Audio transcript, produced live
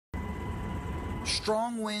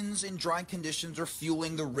Strong winds and dry conditions are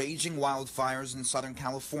fueling the raging wildfires in Southern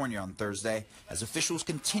California on Thursday as officials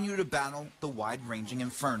continue to battle the wide-ranging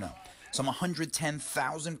inferno. Some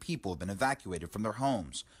 110,000 people have been evacuated from their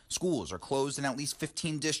homes. Schools are closed in at least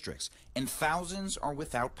 15 districts, and thousands are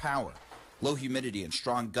without power. Low humidity and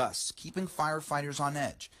strong gusts keeping firefighters on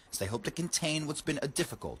edge as they hope to contain what's been a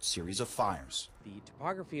difficult series of fires. The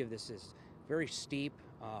topography of this is very steep,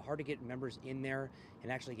 hard to get members in there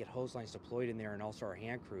and actually get hose lines deployed in there, and also our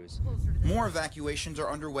hand crews. More evacuations are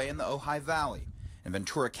underway in the Ojai Valley. In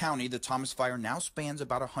Ventura County, the Thomas Fire now spans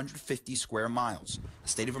about 150 square miles. A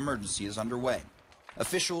state of emergency is underway.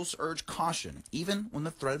 Officials urge caution even when the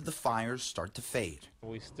threat of the fires start to fade.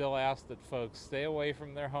 We still ask that folks stay away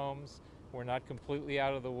from their homes. We're not completely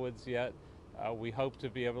out of the woods yet. We hope to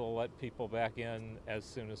be able to let people back in as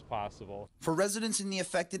soon as possible. For residents in the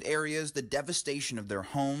affected areas, the devastation of their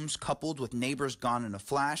homes, coupled with neighbors gone in a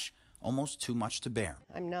flash, almost too much to bear.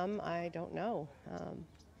 I'm numb. I don't know.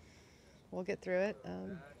 We'll get through it.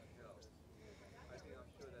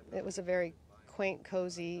 It was a very quaint,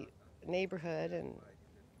 cozy neighborhood, and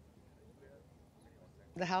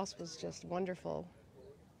the house was just wonderful.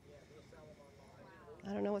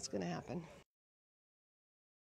 I don't know what's going to happen.